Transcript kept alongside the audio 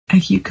I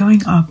keep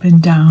going up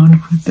and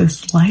down with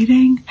this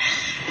lighting.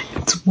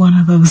 It's one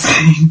of those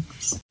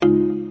things.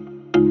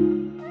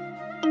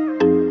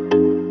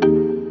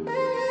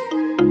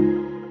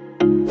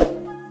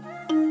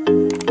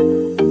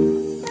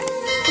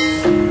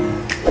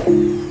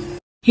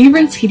 Hey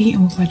friends, Katie,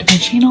 and welcome back to my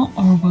channel,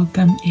 or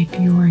welcome if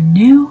you're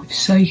new.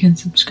 So you can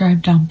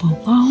subscribe down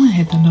below and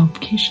hit the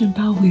notification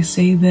bell. We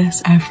say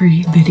this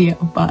every video,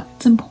 but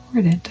it's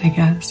important, I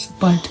guess.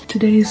 But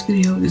today's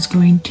video is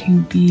going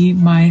to be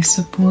my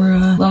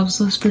Sephora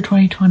loves list for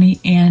 2020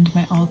 and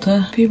my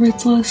Ulta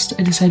favorites list.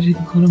 I decided to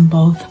include them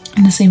both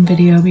in the same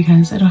video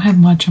because I don't have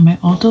much on my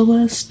Ulta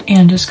list,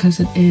 and just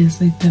because it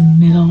is like the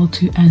middle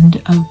to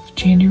end of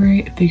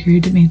January, I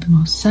figured it made the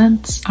most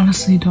sense.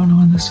 Honestly, don't know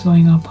when this is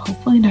going up.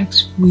 Hopefully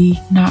next week.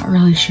 Not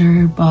really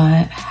sure,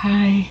 but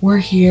hi, we're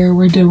here,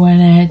 we're doing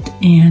it,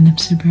 and I'm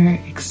super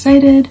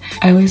excited.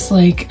 I always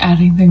like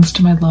adding things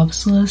to my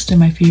loves list and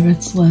my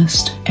favorites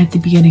list at the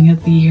beginning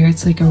of the year.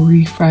 It's like a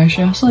refresh.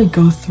 I also like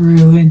go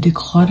through and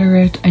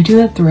declutter it. I do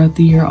that throughout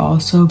the year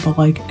also, but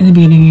like in the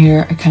beginning of the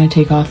year, I kind of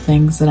take off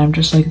things that I'm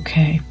just like,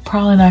 okay,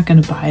 probably not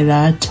gonna buy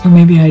that, or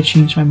maybe I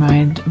changed my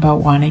mind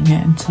about wanting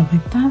it and stuff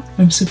like that.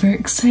 I'm super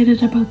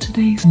excited about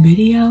today's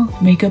video.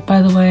 Makeup,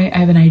 by the way, I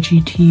have an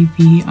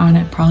IGTV on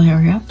it, probably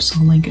already up, so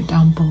I'll link it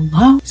down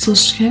below. So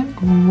let's get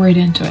right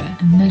into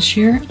it. And this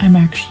year, I'm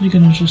actually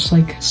gonna just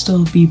like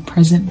still be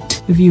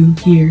present with you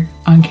here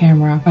on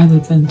camera rather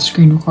than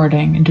screen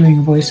recording and doing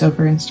a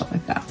voiceover and stuff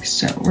like that.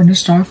 So we're gonna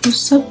start off with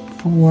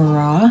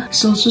Sephora.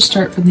 So let's just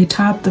start from the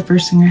top. The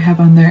first thing I have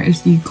on there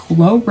is the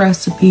Glow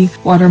Recipe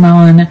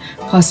Watermelon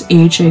plus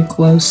AHA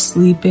Glow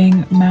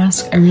Sleeping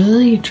Mask.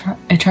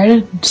 I tried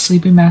a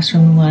sleeping mask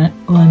from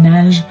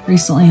Laneige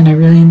recently and I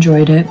really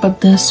enjoyed it,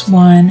 but this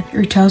one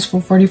retails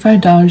for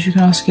 $45. You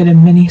can also get a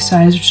mini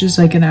size, which is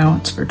like an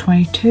ounce, for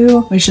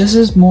 $22, which this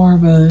is more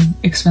of a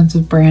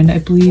expensive brand. I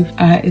believe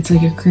it's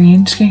like a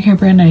Korean skincare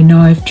brand. I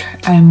know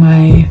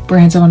my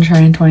brands I want to try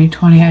in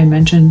 2020, I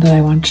mentioned that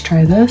I want to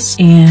try this,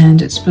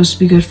 and it's supposed to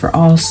be good for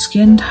all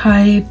skin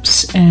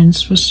types, and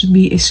it's supposed to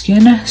be a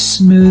skin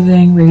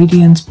smoothing,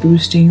 radiance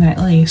boosting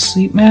nightly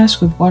sleep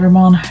mask with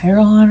watermelon,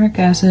 hyaluronic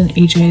acid, and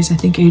AHAs. I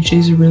think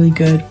AHAs are really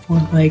good for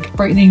like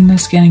brightening the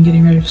skin and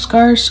getting rid of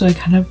scars, so I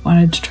kind of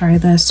wanted to try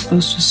this. It's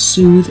supposed to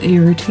soothe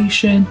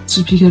irritation. It's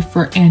supposed to be good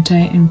for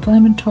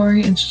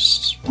anti-inflammatory. It's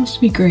just supposed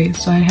to be great.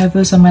 So I have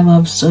this on my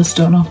loves list.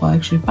 Don't know if I'll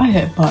actually buy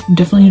it, but I'm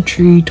definitely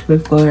intrigued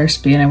with Glow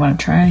Recipe, and I want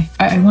to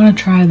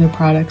try their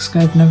products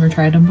because I've never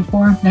tried them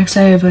before. Next,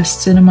 I have a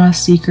Cinema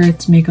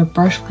Secrets makeup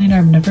brush cleaner.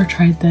 I've never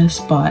tried this,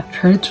 but I've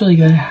heard it's really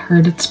good. I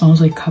heard it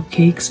smells like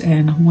cupcakes,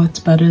 and what's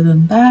better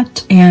than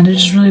that? And I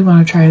just really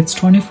want to try it. It's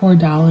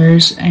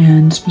 $24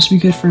 and it's supposed to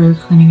be good for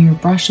cleaning your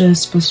brushes.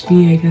 It's supposed to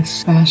be, I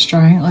guess, fast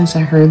drying. At least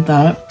I heard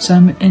that, so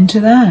I'm into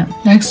that.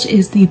 Next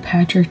is the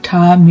Patrick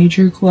Ta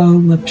Major Glow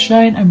Lip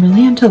Shine. I'm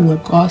really into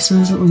lip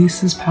glosses. At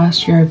least this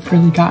past year I've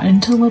really gotten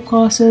into lip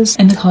glosses,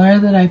 and the color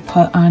that I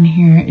put on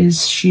here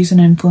is She's an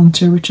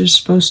Influencer, which is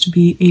supposed to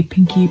be a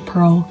pinky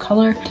pearl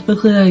color.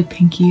 Typically I like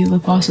pinky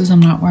lip glosses. I'm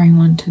not wearing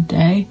one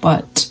today,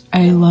 but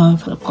I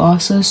love lip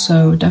glosses,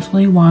 so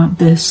definitely want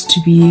this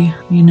to be,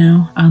 you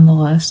know, on the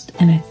list.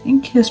 And I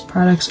think his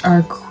products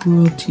are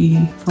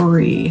cruelty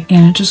free,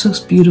 and it just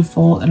looks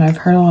beautiful, and I've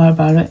heard a lot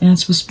about it, and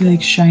it's supposed to be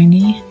like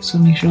shiny, so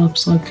it makes your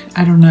lips look,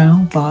 I don't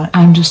know, but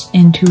I'm just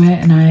into it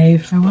and I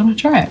want to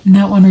try it. And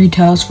that one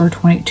retails for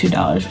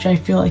 $22, which I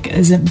feel like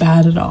isn't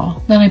bad at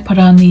all. Then I put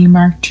on the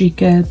Marc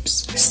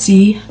Jacobs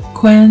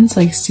Sequins,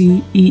 like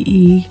Sequins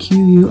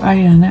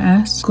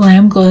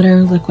Glam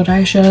Glitter Liquid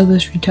Eyeshadow.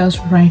 This retails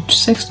for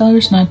 $26.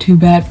 Not too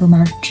bad for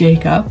Marc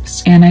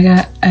Jacobs. And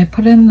I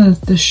put in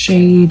the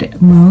shade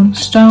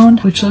Moonstone,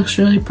 which looks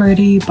really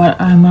pretty,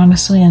 but I'm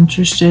honestly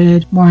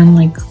interested more in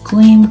like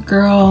Gleam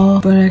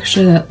Girl, but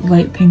actually that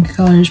light pink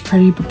color is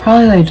pretty, but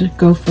probably I'd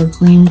go for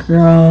Gleam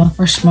Girl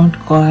or Smoked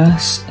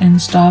Glass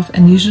and stuff.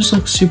 And these just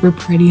look super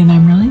pretty, and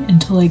I'm really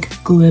into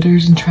like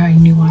glitters and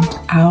trying new ones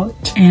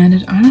out.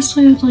 And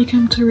honestly, I'd like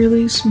him to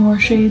release more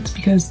shades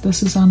because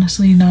this is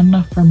honestly not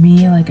enough for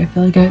me. Like I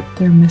feel like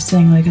they're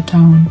missing like a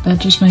tone. That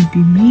just might be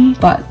me,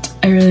 but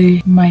I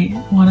really might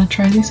want to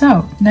try these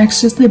out.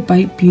 Next is the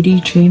Bite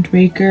Beauty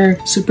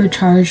Changemaker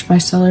Supercharged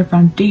Micellar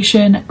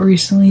Foundation.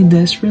 Recently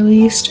this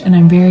released, and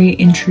I'm very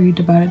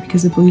intrigued about it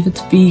because I believe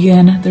it's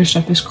vegan. Their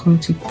stuff is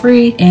cruelty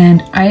free,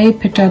 and I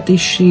picked out the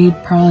shade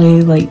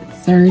probably like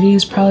 30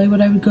 is probably what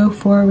I would go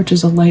for, which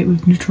is a light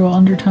with neutral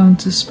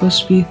undertones. It's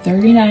supposed to be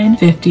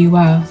 $39.50.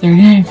 Wow,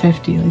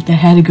 $39.50. Like they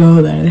had to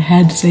go there. They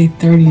had to say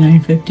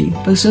 $39.50.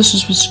 But this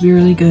is supposed to be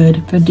really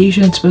good.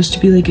 Foundation, it's supposed to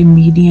be like a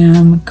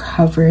medium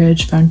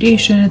coverage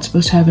foundation. It's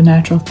supposed to have a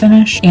natural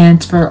finish, and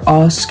it's for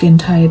all skin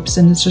types.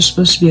 And it's just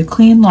supposed to be a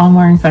clean,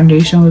 long-wearing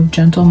foundation with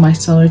gentle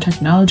micellar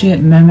technology.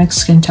 It mimics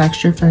skin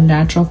texture for a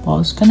natural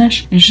flawless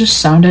finish. It just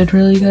sounded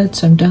really good,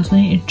 so I'm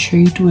definitely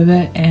intrigued with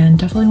it and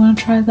definitely want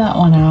to try that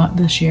one out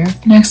this year.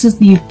 Next is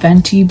the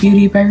Fenty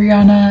Beauty by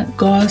Rihanna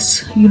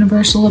Gloss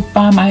Universal Lip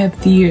Balm. I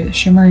have the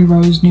Shimmery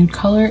Rose Nude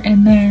color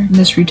in there.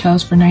 This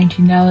retails for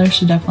 $19,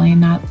 so definitely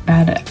not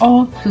bad at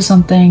all. This is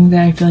something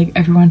that I feel like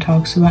everyone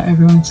talks about.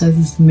 Everyone says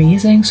it's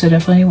amazing, so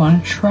definitely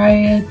want to try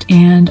it.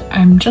 And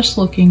I'm just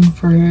looking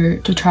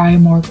to try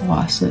more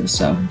glosses,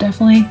 so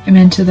definitely I'm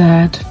into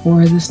that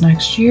for this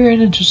next year,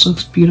 and it just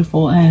looks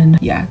beautiful. And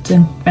yeah, it's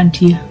in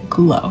Fenty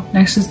Glow.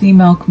 Next is the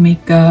Milk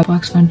Makeup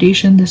Flex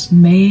Foundation. This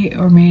may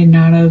or may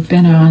not have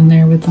been on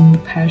there within the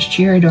past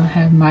year. I don't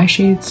have my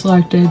shade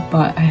selected,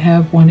 but I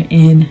have one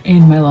in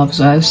my Love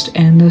Zest,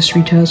 and this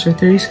retails for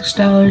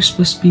 $36.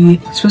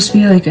 Supposed to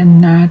be like a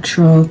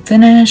natural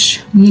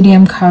finish,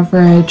 medium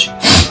coverage,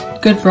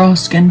 good for all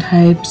skin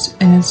types,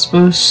 and it's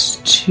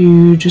supposed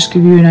to just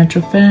give you a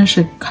natural finish.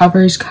 It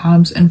covers,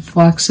 calms, and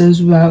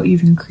flexes without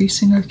even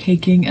creasing or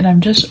caking, and I'm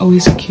just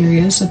always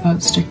curious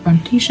about stick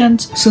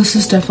foundations, so this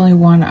is definitely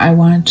one I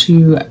want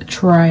to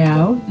try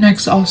out.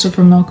 Next, also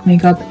from Milk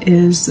Makeup,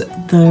 is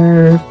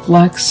their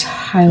Flex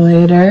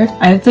Highlighter.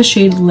 I have the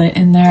shade Lit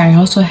in there. I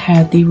also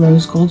had the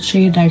Rose Gold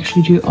shade. I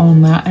actually do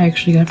own that. I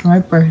actually got it for my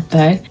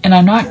birthday, and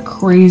I'm not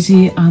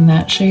crazy on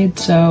that shade,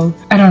 so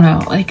I don't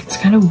know, like it's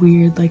kind of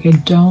weird. Like I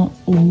don't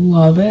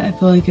love it. I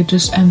feel like it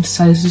just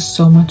emphasizes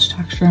so much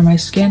texture on my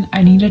skin.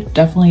 I need to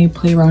definitely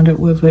play around it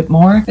with it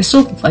more. I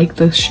still like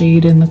the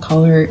shade and the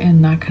color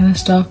and that kind of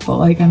stuff, but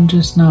like I'm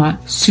just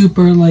not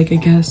super, like, I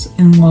guess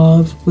in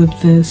love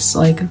with this,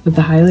 like with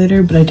the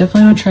highlighter. But I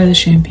definitely want to try the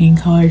champagne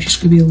color. It's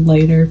just gonna be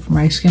lighter for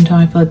my skin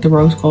tone. I feel like the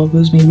rose gold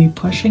was maybe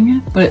pushing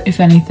it, but if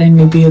anything,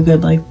 maybe a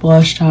good like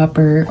blush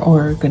topper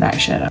or a good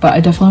eyeshadow. But I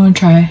definitely want to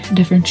try a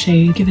different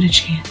shade, give it a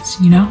chance,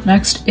 you know.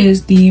 Next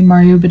is the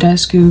Mario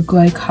Badescu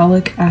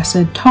Glycolic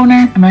Acid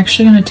Toner. I'm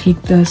actually going to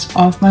take this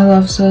off my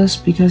Love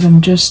Zest because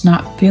I'm just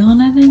not feeling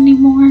it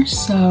anymore.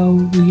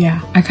 So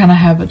yeah, I kind of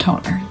have a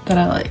toner that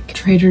I like.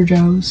 Trader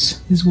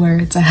Joe's is where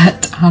it's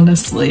at,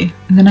 honestly.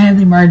 And then I have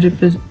the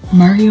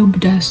Mario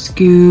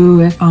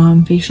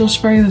Badescu facial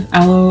spray with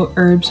aloe,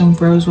 herbs, and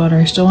rose water.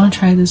 I still want to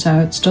try this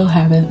out. Still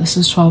haven't. This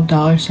is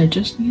 $12, so I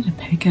just need to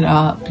pick it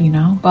up, you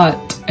know.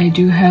 But I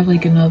do have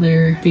like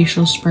another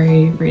facial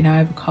spray right now. I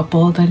have a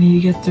couple that I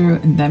need to get through,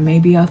 and then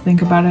maybe I'll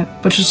think about it.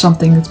 But just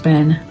something that's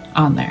been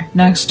on there.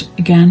 Next,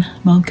 again,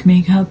 Milk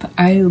Makeup.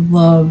 I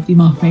love the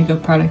Milk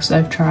Makeup products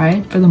that I've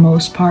tried for the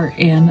most part,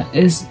 and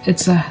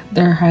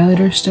their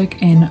highlighter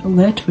stick in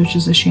Lit, which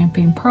is a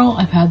champagne pearl.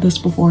 I've had this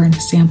before in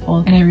a sample,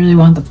 and I really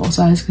want the full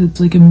size because it's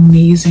like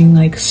amazing,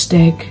 like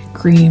stick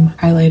cream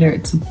highlighter.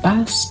 It's the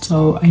best,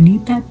 so I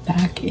need that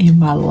back in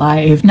my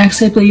life.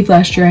 Next, I believe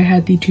last year I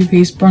had the Too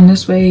Faced Born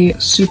This Way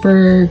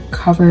Super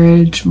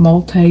Coverage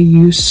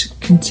Multi-Use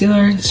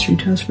Concealer. This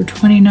retails for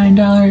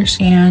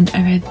 $29, and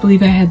I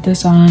believe I had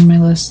this on my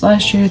list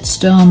last year. It's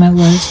still on my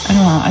list. I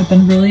don't know, I've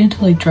been really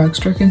into like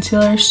drugstore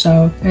concealers,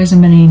 so there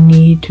hasn't been any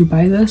need to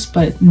buy this,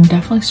 but I'm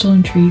definitely still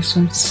intrigued,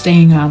 so it's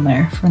staying on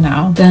there for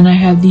now. Then I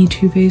have the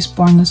Too Faced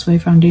Born This Way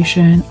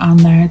foundation on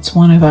there. It's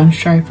one I've wanted to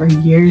try for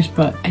years,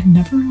 but I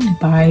never really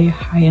buy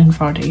high-end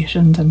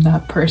foundations. I'm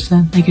that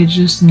person, like I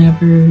just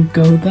never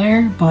go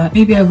there, but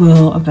maybe I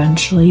will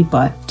eventually.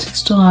 But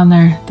still on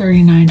there,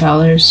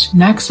 $39.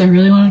 Next, I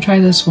really want to try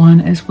this one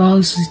as well.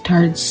 This is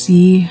Tarte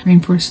C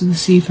Rainforest of the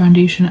Sea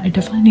foundation. I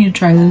definitely need to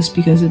try this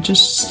because it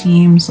just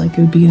seems like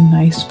it would be a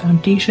nice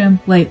foundation,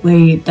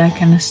 lightweight, that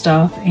kind of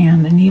stuff,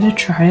 and I need to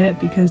try it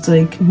because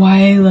like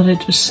why let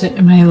it just sit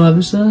in my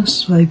Love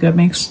Zest? Like that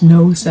makes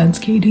no sense,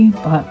 Katie,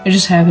 but I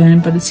just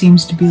haven't. But it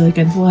seems to be like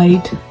a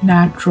light,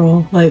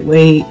 natural,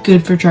 lightweight,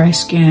 good for dry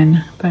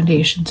skin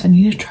foundations. I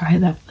need to try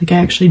that, like I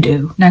actually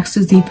do. Next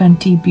is the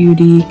Fenty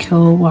Beauty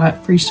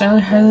Kilowatt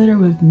Freestyler Highlighter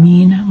with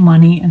Mean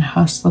Money and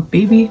Hustler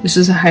Baby. This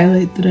is a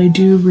highlight that I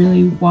do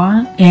really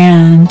want,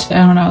 and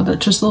I don't know, that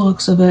just the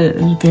looks of it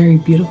is very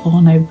beautiful,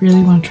 and I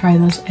really want to try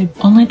this. I've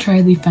only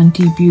tried the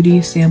Fenty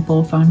Beauty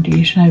Sample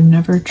Foundation. I've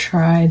never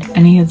tried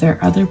any of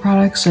their other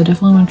products, so I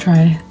definitely want to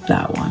try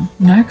that one.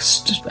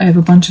 Next, I have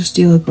a bunch of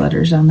Stila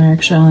glitters on there.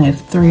 Actually, I only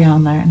have 3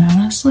 on there, and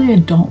honestly, I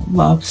don't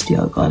love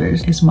Stila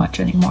glitters as much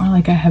anymore.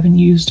 Like I haven't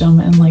used them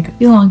in like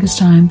the longest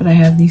time, but I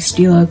have the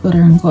Stila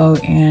Glitter and Glow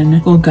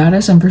and Gold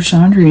Goddess, and for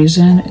some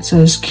reason it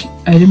says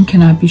item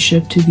cannot be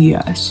shipped to the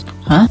US.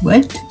 Huh?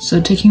 What? So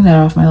taking that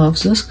off my Love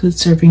Zest because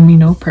it's serving me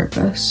no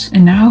purpose.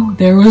 And now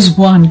there was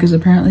one because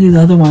apparently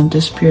the other one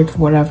disappeared for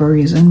whatever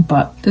reason,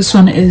 but this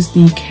one is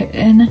the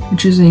Kitten,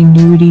 which is a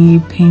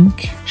nudie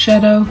pink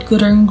shadow,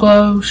 glitter and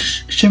glow,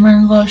 shimmer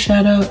and glow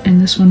shadow, and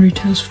this one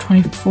retails for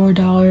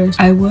 $24.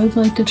 I would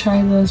like to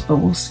try this, but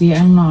we'll see. I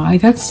don't know. I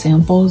got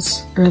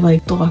samples or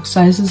like deluxe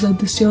sizes of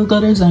the Stila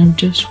glitters, and I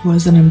just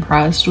wasn't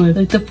impressed with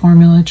like the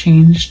formula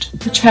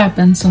changed, which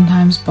happens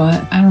sometimes,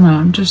 but I don't know.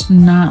 I'm just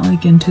not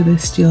like into the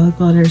Stila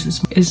glitters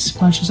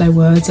as much as I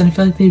was, and I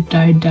feel like they've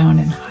died down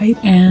in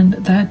hype, and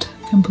that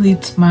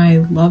completes my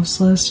loves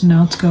list.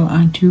 Now let's go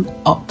on to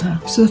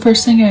Ulta. So the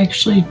first thing I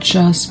actually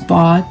just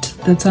bought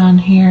that's on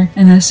here,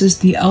 and this is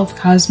the e.l.f.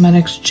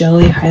 Cosmetics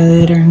Jelly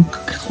Highlighter in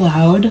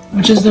Cloud,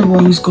 which is the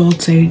rose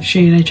gold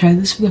shade. I tried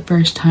this for the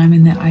first time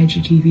in the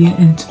IGTV,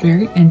 and it's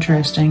very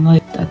interesting.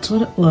 Like that's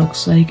what it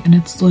looks like, and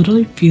it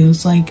literally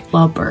feels like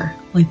Flubber,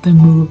 like the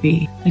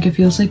movie. Like it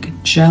feels like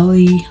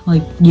jelly,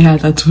 like, yeah,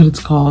 that's what it's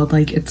called.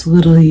 Like it's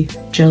literally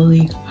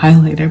jelly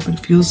highlighter, but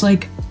it feels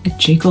like it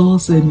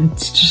jiggles, and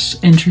it's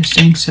just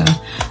interesting. So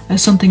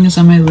that's something that's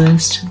on my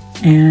list,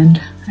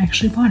 and I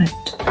actually bought it.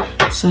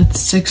 So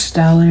it's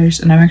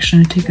 $6, and I'm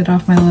actually gonna take it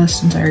off my list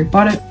since I already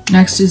bought it.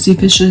 Next is the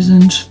Fishes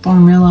and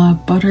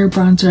Formula Butter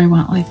Bronzer. I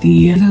want like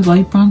the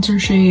light bronzer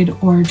shade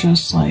or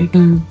just like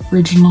the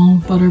original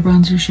butter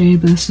bronzer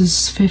shade, but this is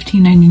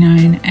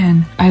 $15.99,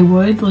 and I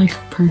would like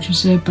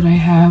purchase it, but I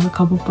have a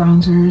couple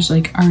bronzers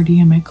like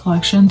already in my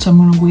collection, so I'm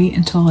gonna wait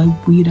until I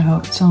weed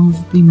out some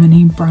of the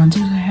mini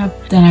bronzers I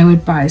have. Then I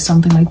would buy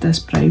something like this,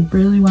 but I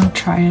really want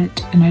to try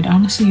it, and I'd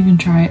honestly even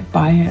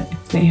buy it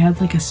if they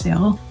had like a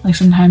sale. Like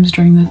sometimes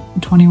during the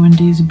 21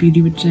 Days of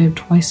Beauty, which they have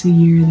twice a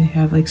year, they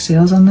have like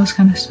sales on this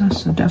kind of stuff,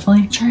 so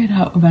definitely try it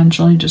out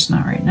eventually, just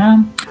not right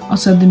now.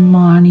 Also the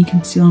Milani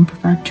Conceal and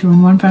Perfect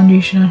 2-in-1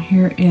 foundation on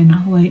here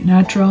in Light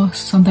Natural.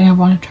 Something I've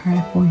wanted to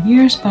try for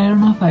years, but I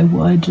don't know if I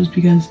would, just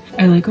because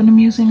I like what I'm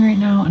using right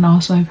now, and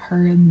also I've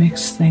heard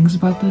mixed things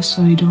about this,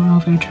 so I don't know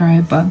if I try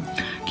it, but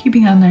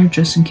keeping on there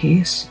just in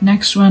case.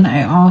 Next one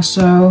I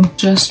also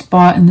just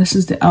bought, and this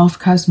is the e.l.f.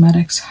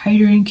 Cosmetics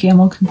Hydrating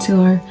Camel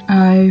Concealer.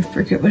 I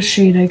forget what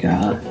shade I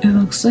got. It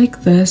looks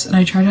like this, and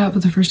I tried it out for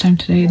the first time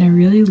today, and I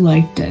really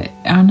liked it.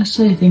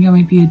 Honestly, I think it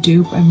might be a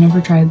dupe. I've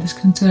never tried this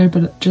concealer,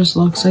 but it just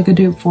looks like a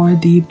dupe for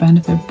the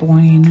Benefit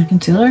Boing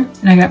concealer.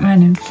 And I got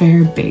mine in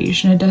Fair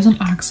Beige, and it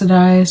doesn't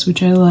oxidize,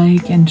 which I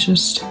like, and it's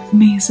just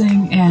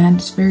amazing, and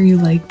it's very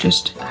like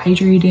just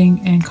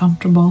hydrating and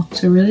comfortable.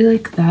 So I really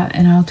like that,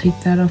 and I'll take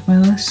that off my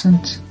list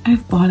since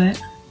I've bought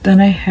it. Then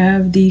I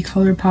have the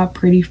ColourPop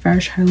Pretty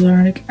Fresh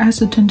Hyaluronic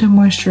Acid Tinted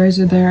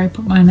Moisturizer there. I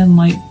put mine in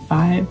Light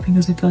 5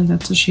 because I feel like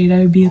that's the shade I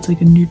would be. It's like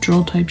a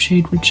neutral type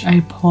shade, which I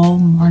pull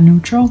more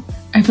neutral,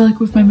 I feel like,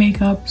 with my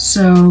makeup.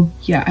 So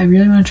yeah, I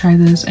really want to try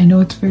this. I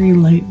know it's very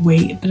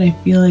lightweight, but I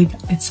feel like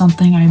it's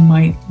something I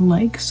might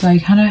like. So I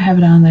kind of have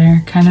it on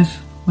there, kind of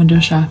window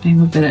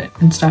shopping with it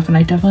and stuff, and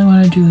I definitely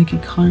want to do like a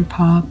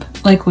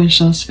ColourPop like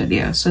wishlist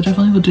video, so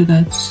definitely will do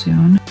that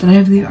soon. Then I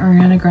have the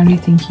Ariana Grande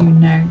Thank You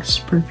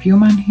Next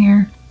perfume on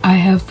here. I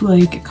have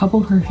like a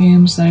couple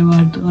perfumes that I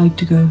would like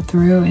to go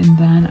through, and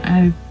then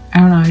I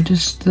don't know,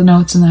 the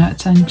notes in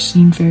that scent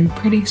seem very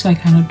pretty, so I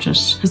kind of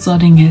just was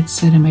letting it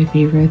sit in my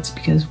favorites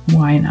because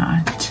why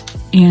not?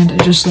 And I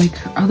just like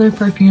other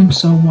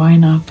perfumes, so why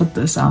not put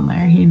this on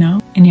there, you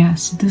know? And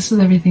yes, this is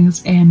everything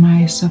that's in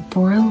my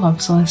Sephora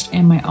loves list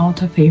and my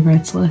Ulta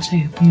favorites list. I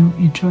hope you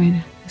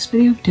enjoyed this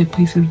video. If you did,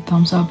 please give it a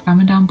thumbs up.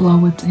 Comment down below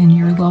what's in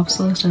your loves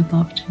list. I'd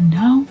love to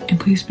know. And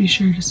please be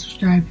sure to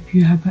subscribe if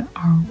you haven't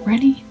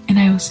already. And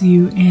I will see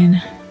you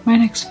in my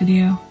next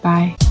video.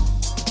 Bye.